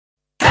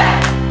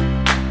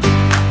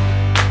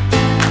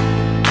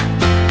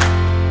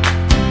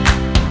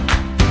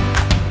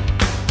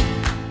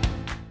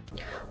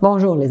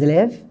Bonjour les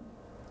élèves,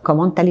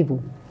 comment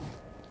allez-vous?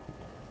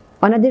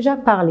 On a déjà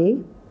parlé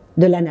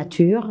de la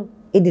nature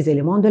et des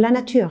éléments de la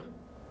nature.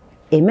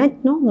 Et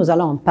maintenant, nous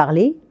allons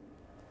parler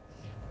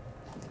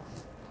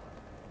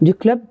du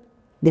club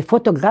des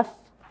photographes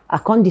à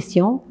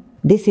condition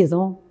des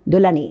saisons de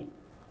l'année.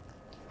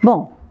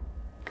 Bon,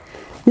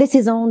 les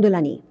saisons de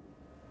l'année.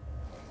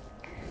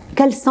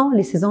 Quelles sont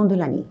les saisons de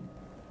l'année?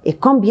 Et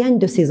combien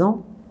de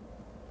saisons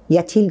y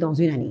a-t-il dans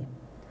une année?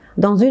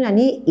 Dans une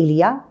année, il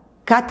y a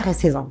 4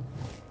 saisons.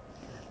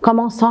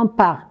 Commençons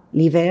par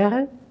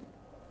l'hiver.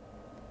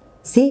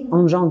 C'est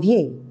en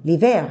janvier,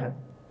 l'hiver.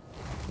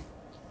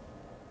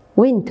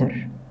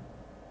 Winter.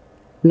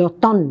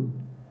 L'automne.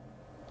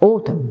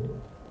 Autumn.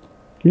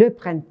 Le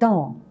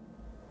printemps.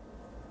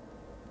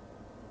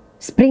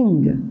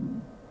 Spring.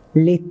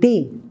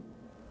 L'été.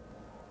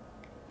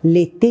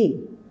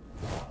 L'été.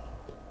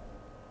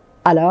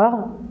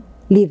 Alors,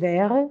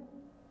 l'hiver,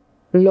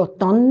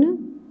 l'automne,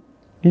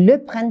 le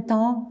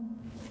printemps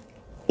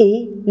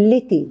et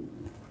l'été.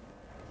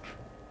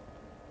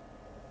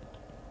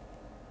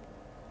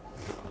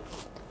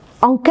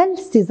 En quelle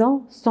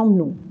saison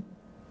sommes-nous?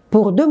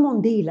 Pour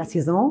demander la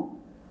saison,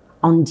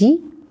 on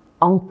dit «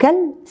 En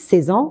quelle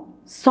saison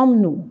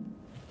sommes-nous »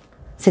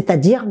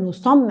 C'est-à-dire, nous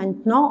sommes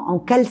maintenant en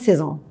quelle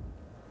saison?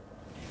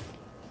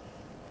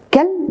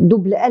 Quelle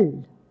double L?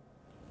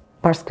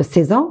 Parce que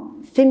saison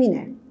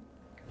féminin.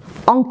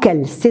 En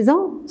quelle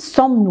saison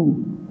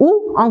sommes-nous? Ou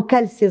en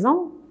quelle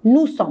saison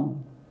nous sommes?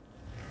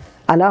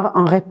 Alors,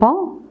 on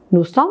répond,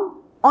 nous sommes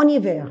en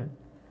hiver.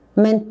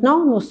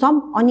 Maintenant, nous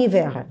sommes en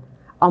hiver.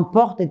 On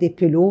porte des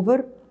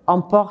pullovers,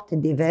 on porte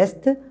des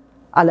vestes.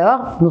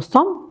 Alors, nous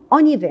sommes en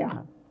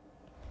hiver.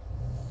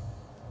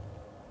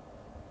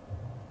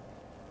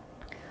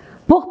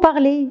 Pour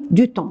parler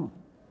du temps,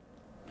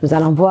 nous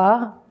allons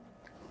voir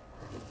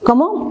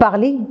comment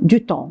parler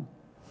du temps.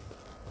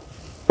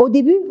 Au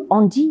début,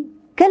 on dit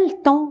 «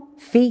 Quel temps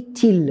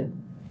fait-il »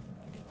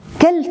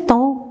 Quel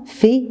temps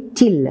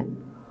fait-il?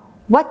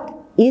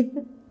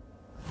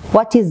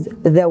 What is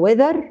the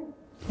weather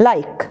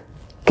like?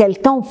 Quel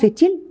temps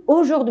fait-il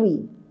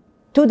aujourd'hui?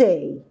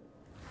 Today.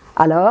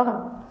 Alors,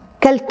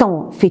 quel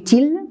temps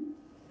fait-il?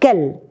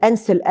 Quel, un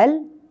seul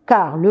L,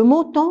 car le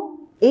mot temps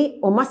est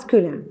au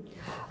masculin.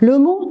 Le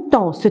mot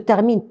temps se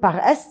termine par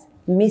S,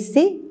 mais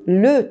c'est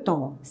le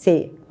temps.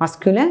 C'est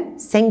masculin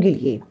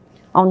singulier.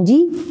 On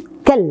dit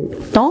quel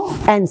temps,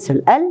 un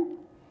seul L,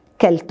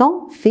 quel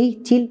temps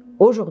fait-il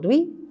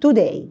aujourd'hui?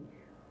 Today.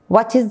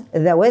 What is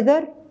the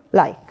weather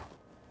like?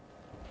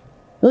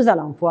 Nous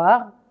allons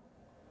voir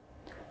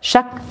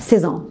chaque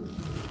saison.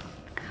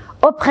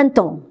 Au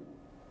printemps,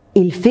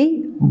 il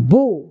fait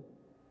beau.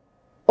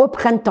 Au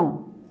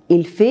printemps,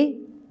 il fait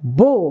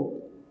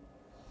beau.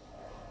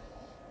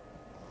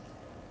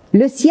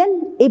 Le ciel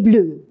est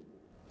bleu.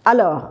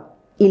 Alors,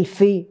 il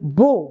fait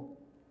beau.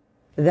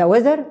 The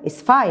weather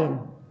is fine.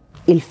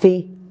 Il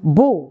fait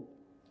beau.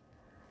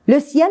 Le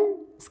ciel,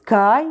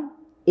 sky,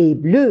 est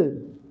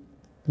bleu.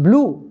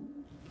 Blue.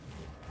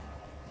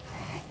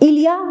 Il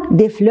y a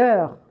des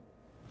fleurs.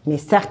 Mais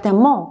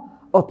certainement,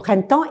 au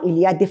printemps, il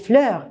y a des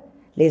fleurs.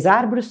 Les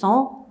arbres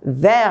sont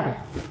verts.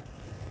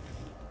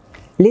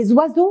 Les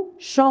oiseaux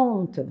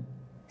chantent.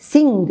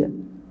 Sing.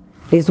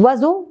 Les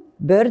oiseaux,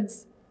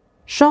 birds,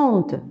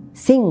 chantent.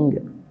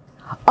 Sing.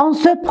 On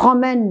se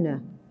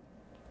promène.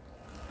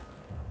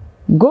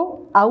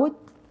 Go out.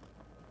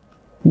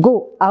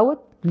 Go out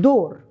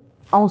door.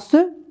 On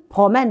se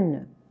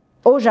promène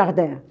au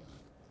jardin.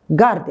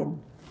 Garden.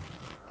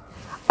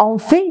 On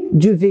fait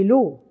du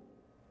vélo.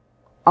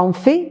 On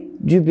fait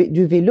du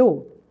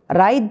vélo.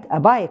 Ride a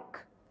bike.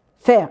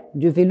 Faire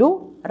du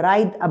vélo.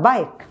 Ride a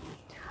bike.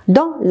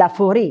 Dans la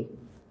forêt.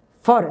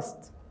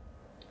 Forest.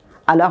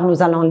 Alors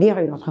nous allons lire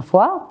une autre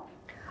fois.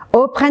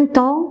 Au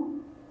printemps,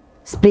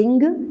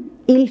 spring,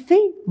 il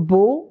fait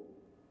beau.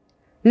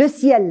 Le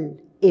ciel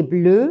est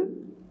bleu.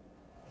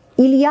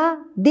 Il y a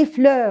des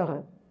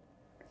fleurs.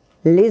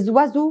 Les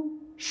oiseaux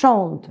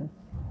chantent.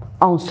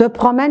 On se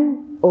promène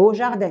au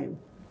jardin.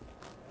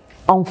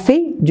 On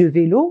fait du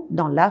vélo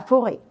dans la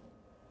forêt.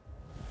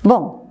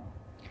 Bon.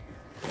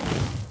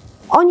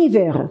 En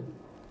hiver,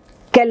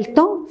 quel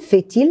temps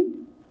fait-il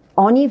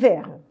en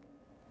hiver?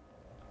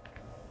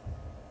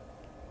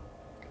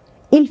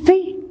 Il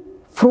fait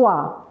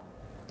froid.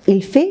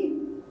 Il fait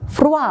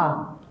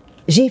froid.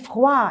 J'ai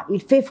froid.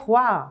 Il fait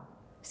froid.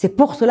 C'est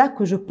pour cela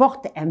que je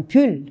porte un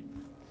pull.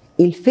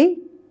 Il fait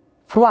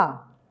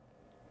froid.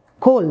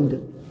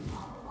 Cold.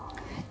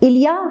 Il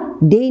y a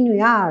des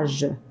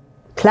nuages.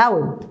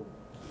 Cloud.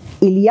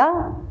 Il y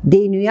a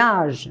des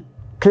nuages.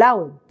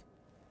 Cloud.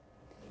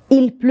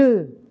 Il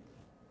pleut.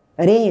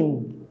 Rain.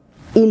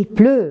 Il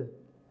pleut.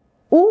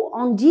 Ou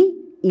on dit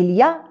il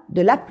y a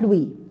de la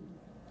pluie.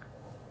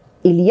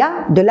 Il y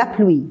a de la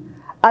pluie.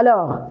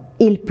 Alors,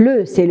 il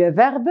pleut, c'est le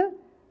verbe.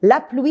 La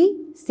pluie,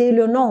 c'est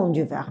le nom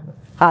du verbe.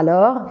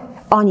 Alors,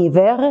 en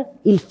hiver,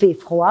 il fait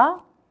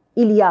froid.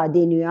 Il y a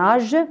des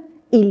nuages.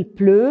 Il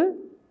pleut.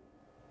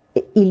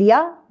 Il y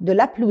a de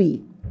la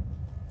pluie.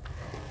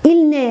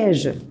 Il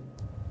neige.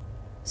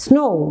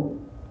 Snow.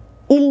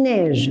 Il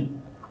neige.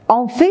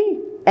 On fait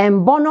un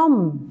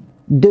bonhomme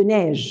de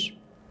neige.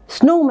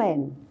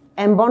 Snowman.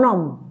 Un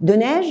bonhomme de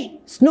neige,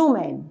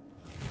 snowman.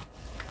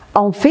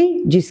 On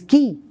fait du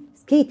ski,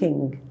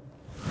 skating.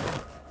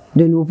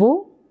 De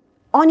nouveau,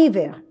 en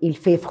hiver, il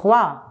fait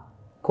froid,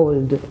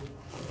 cold.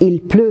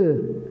 Il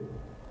pleut,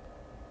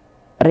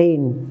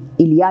 rain.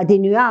 Il y a des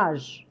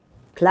nuages,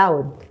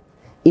 cloud.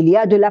 Il y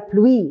a de la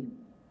pluie.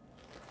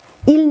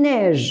 Il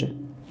neige,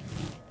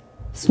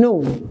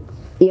 snow.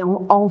 Et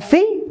on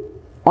fait,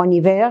 en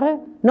hiver,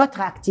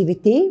 notre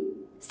activité,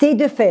 c'est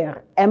de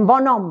faire un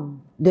bonhomme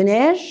de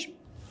neige,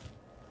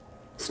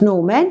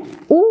 snowman,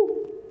 ou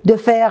de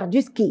faire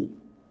du ski.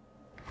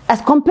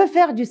 Est-ce qu'on peut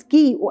faire du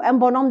ski ou un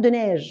bonhomme de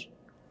neige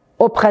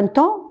au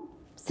printemps?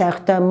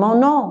 Certainement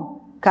non,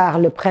 car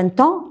le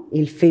printemps,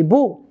 il fait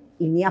beau,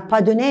 il n'y a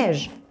pas de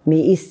neige. Mais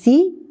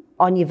ici,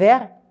 en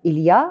hiver, il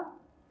y a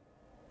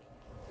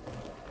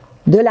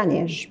de la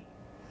neige.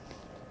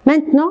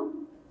 Maintenant,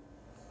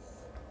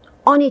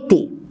 en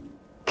été,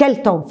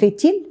 quel temps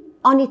fait-il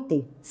en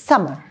été?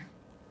 Summer.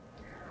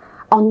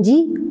 On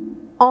dit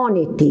en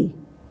été,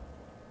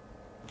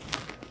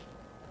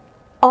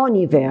 en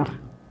hiver,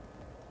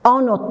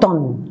 en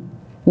automne,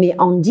 mais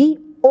on dit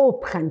au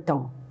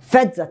printemps.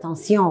 Faites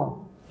attention.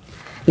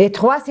 Les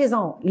trois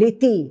saisons,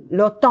 l'été,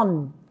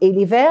 l'automne et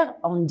l'hiver,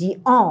 on dit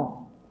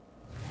en.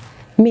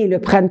 Mais le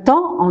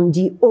printemps, on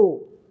dit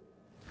au.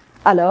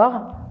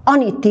 Alors, en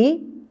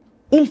été,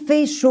 il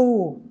fait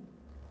chaud.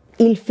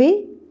 Il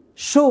fait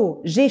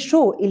chaud. J'ai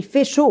chaud, il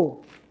fait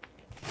chaud.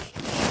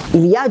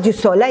 Il y a du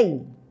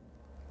soleil.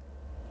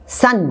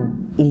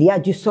 Sun, il y a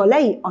du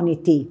soleil en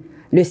été.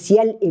 Le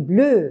ciel est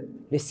bleu,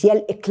 le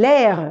ciel est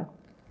clair.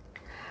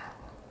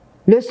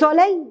 Le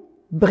soleil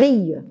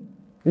brille.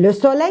 Le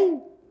soleil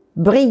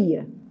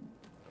brille.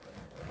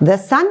 The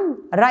sun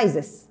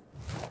rises.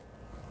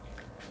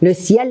 Le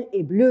ciel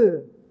est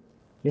bleu.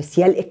 Le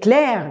ciel est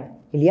clair.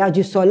 Il y a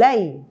du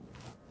soleil.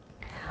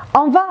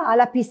 On va à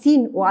la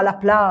piscine ou à la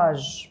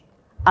plage.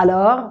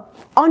 Alors,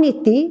 en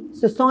été,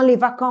 ce sont les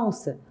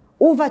vacances.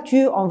 Où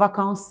vas-tu en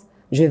vacances?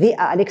 Je vais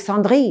à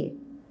Alexandrie.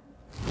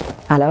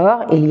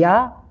 Alors, il y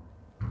a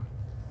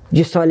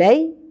du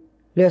soleil.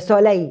 Le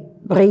soleil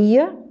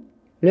brille.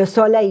 Le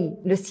soleil,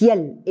 le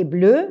ciel est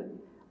bleu.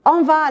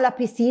 On va à la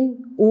piscine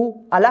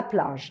ou à la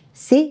plage.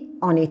 C'est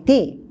en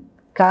été,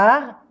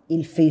 car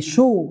il fait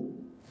chaud.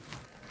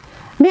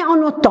 Mais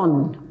en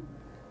automne,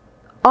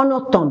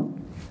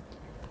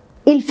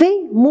 il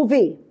fait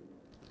mauvais.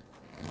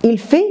 Il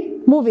fait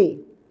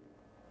mauvais.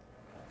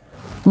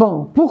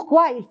 Bon,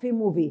 pourquoi il fait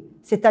mauvais?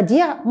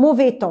 C'est-à-dire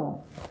mauvais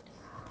temps.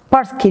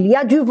 Parce qu'il y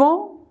a du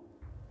vent.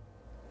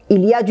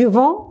 Il y a du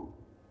vent.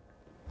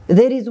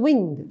 There is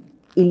wind.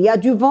 Il y a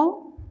du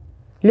vent.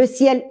 Le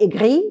ciel est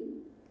gris.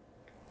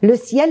 Le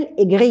ciel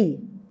est gris.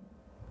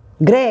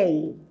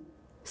 Grey.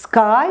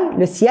 Sky,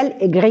 le ciel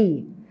est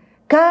gris.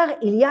 Car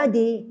il y a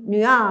des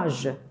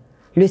nuages.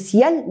 Le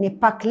ciel n'est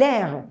pas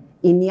clair.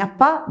 Il n'y a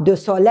pas de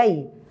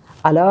soleil.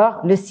 Alors,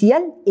 le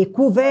ciel est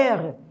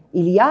couvert.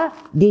 Il y a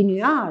des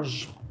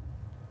nuages.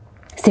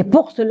 C'est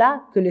pour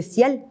cela que le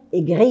ciel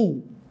est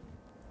gris.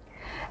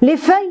 Les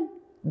feuilles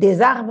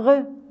des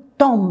arbres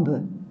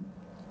tombent.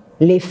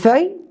 Les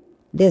feuilles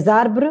des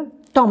arbres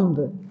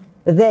tombent.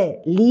 The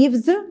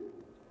leaves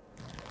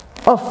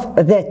of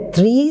the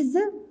trees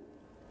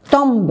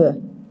tombe,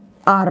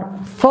 are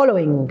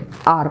falling.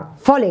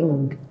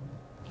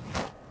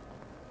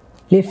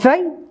 Les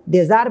feuilles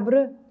des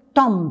arbres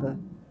tombent.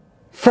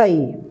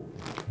 Feuilles.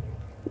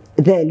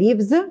 The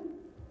leaves,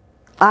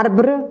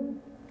 arbres,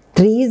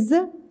 trees,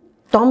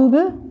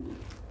 tombent,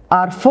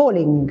 are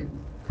falling.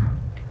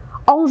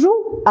 On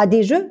joue à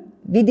des jeux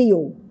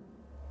vidéo.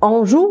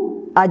 On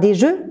joue à des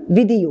jeux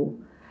vidéo.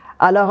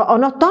 Alors,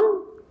 en automne,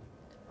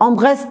 on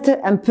reste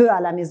un peu à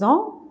la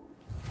maison.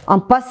 On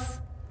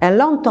passe un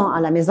long temps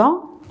à la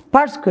maison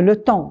parce que le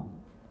temps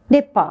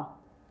n'est pas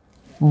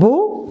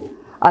beau.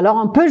 Alors,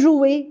 on peut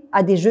jouer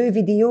à des jeux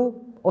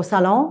vidéo au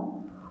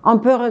salon. On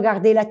peut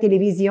regarder la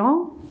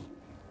télévision.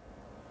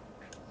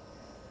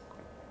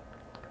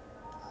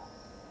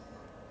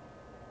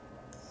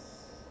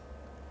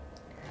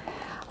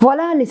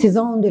 Voilà les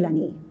saisons de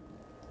l'année.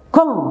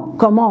 Quand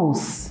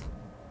commence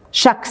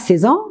chaque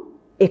saison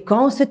et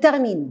quand se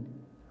termine.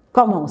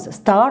 Commence,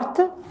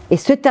 start, et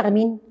se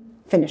termine,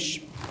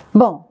 finish.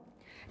 Bon,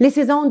 les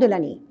saisons de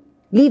l'année.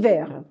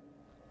 L'hiver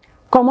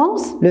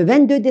commence le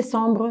 22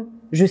 décembre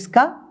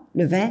jusqu'à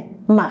le 20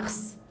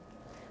 mars.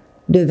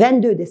 De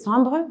 22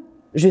 décembre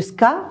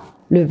jusqu'à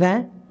le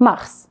 20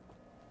 mars.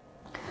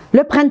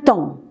 Le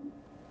printemps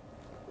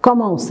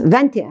commence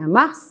 21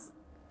 mars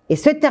et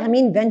se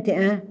termine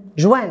 21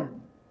 juin.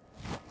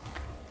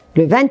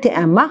 Le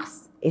 21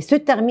 mars et se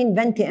termine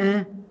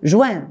 21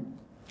 juin.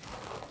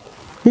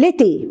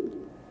 L'été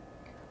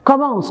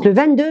commence le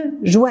 22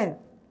 juin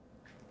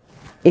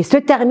et se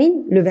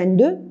termine le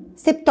 22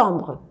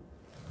 septembre.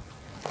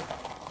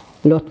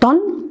 L'automne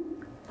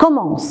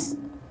commence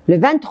le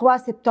 23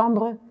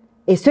 septembre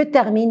et se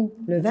termine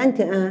le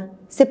 21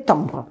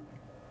 septembre.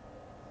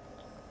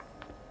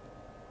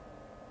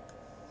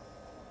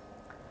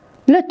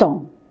 Le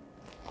temps.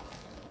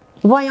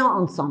 Voyons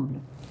ensemble.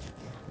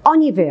 En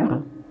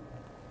hiver,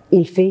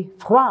 il fait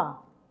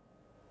froid.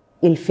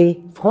 Il fait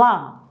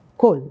froid,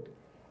 cold.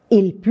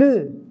 Il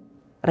pleut,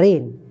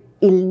 rain.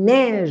 Il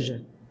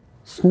neige,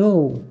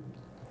 snow.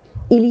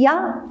 Il y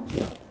a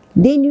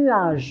des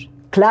nuages,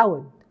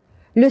 cloud.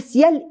 Le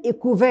ciel est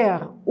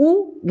couvert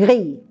ou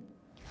gris.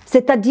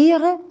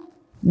 C'est-à-dire,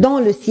 dans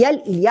le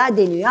ciel, il y a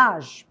des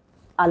nuages.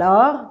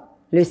 Alors,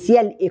 le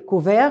ciel est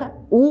couvert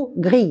ou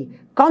gris.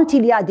 Quand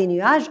il y a des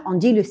nuages, on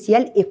dit le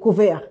ciel est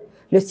couvert.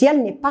 Le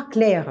ciel n'est pas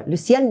clair, le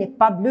ciel n'est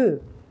pas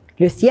bleu.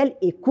 Le ciel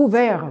est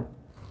couvert,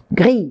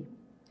 gris.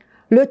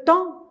 Le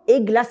temps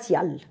est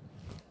glacial.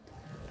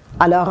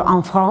 Alors,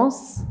 en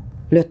France,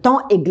 le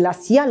temps est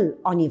glacial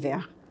en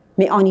hiver.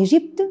 Mais en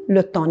Égypte,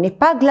 le temps n'est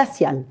pas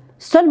glacial.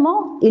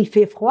 Seulement, il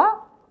fait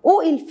froid ou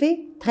il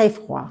fait très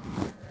froid.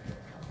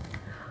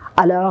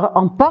 Alors,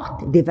 on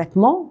porte des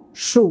vêtements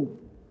chauds.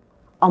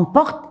 On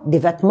porte des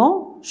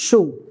vêtements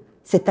chauds,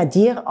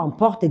 c'est-à-dire on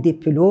porte des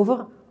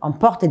pullovers, on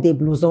porte des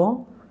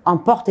blousons, on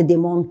porte des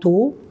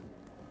manteaux.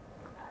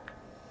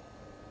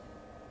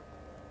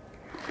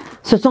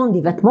 Ce sont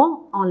des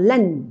vêtements en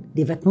laine,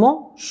 des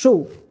vêtements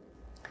chauds.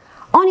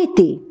 En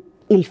été,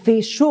 il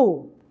fait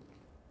chaud.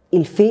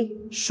 Il fait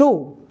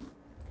chaud.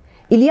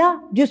 Il y a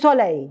du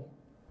soleil.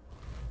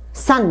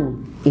 Sun,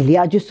 il y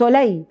a du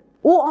soleil.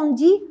 Ou on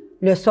dit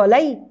le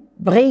soleil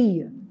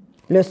brille.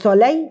 Le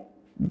soleil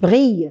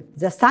brille.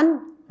 The sun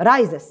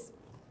rises.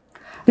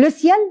 Le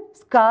ciel,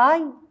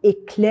 sky,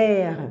 est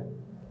clair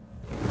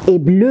et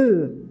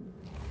bleu,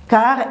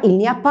 car il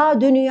n'y a pas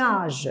de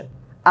nuages.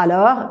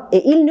 Alors,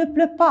 et il ne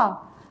pleut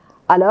pas.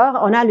 Alors,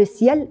 on a le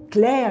ciel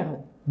clair,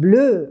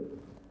 bleu.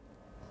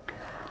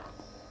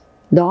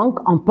 Donc,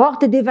 on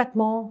porte des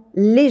vêtements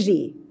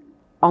légers.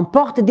 On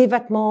porte des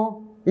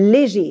vêtements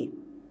légers.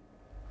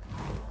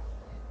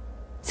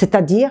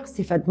 C'est-à-dire,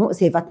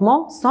 ces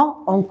vêtements sont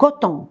en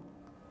coton.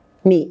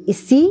 Mais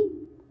ici,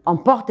 on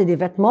porte des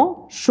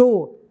vêtements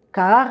chauds,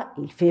 car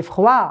il fait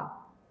froid.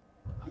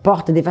 On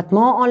porte des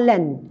vêtements en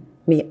laine.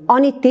 Mais en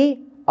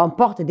été, on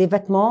porte des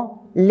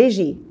vêtements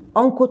légers,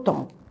 en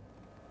coton.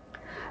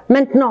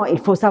 Maintenant, il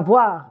faut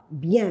savoir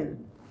bien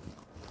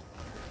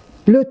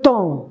le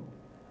temps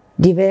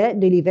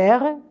de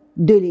l'hiver,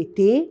 de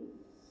l'été,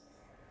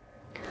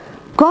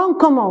 quand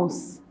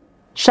commence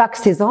chaque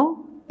saison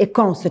et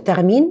quand se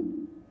termine.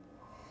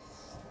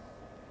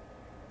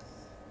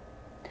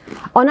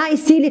 On a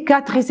ici les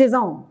 4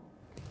 saisons.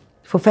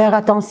 Il faut faire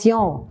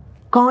attention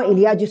quand il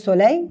y a du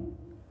soleil,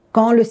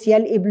 quand le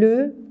ciel est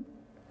bleu,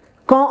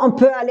 quand on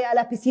peut aller à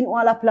la piscine ou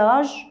à la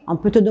plage. On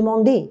peut te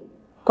demander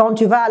quand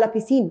tu vas à la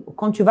piscine ou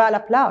quand tu vas à la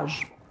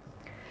plage.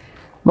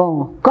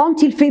 Bon,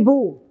 quand il fait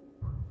beau,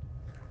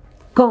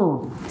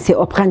 quand c'est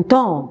au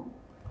printemps,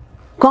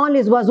 quand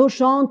les oiseaux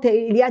chantent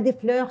et il y a des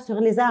fleurs sur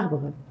les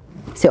arbres,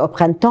 c'est au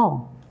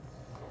printemps.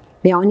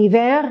 Mais en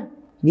hiver,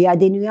 il y a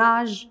des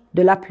nuages,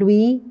 de la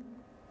pluie,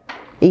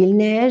 et il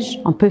neige,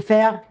 on peut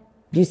faire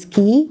du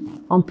ski,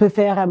 on peut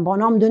faire un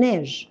bonhomme de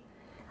neige.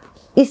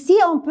 Ici,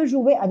 on peut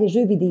jouer à des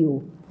jeux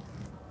vidéo.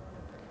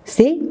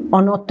 C'est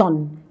en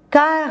automne,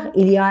 car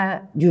il y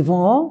a du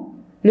vent,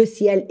 le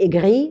ciel est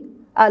gris,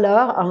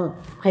 alors on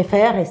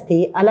préfère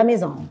rester à la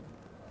maison.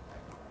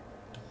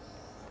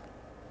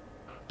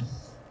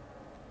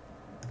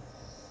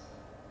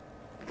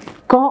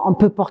 Quand on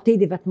peut porter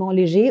des vêtements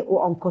légers ou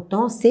en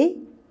coton, c'est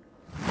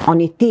en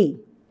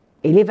été.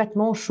 Et les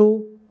vêtements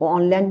chauds ou en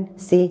laine,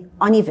 c'est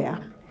en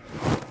hiver.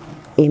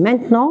 Et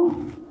maintenant,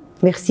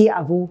 merci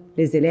à vous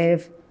les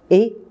élèves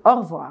et au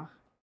revoir.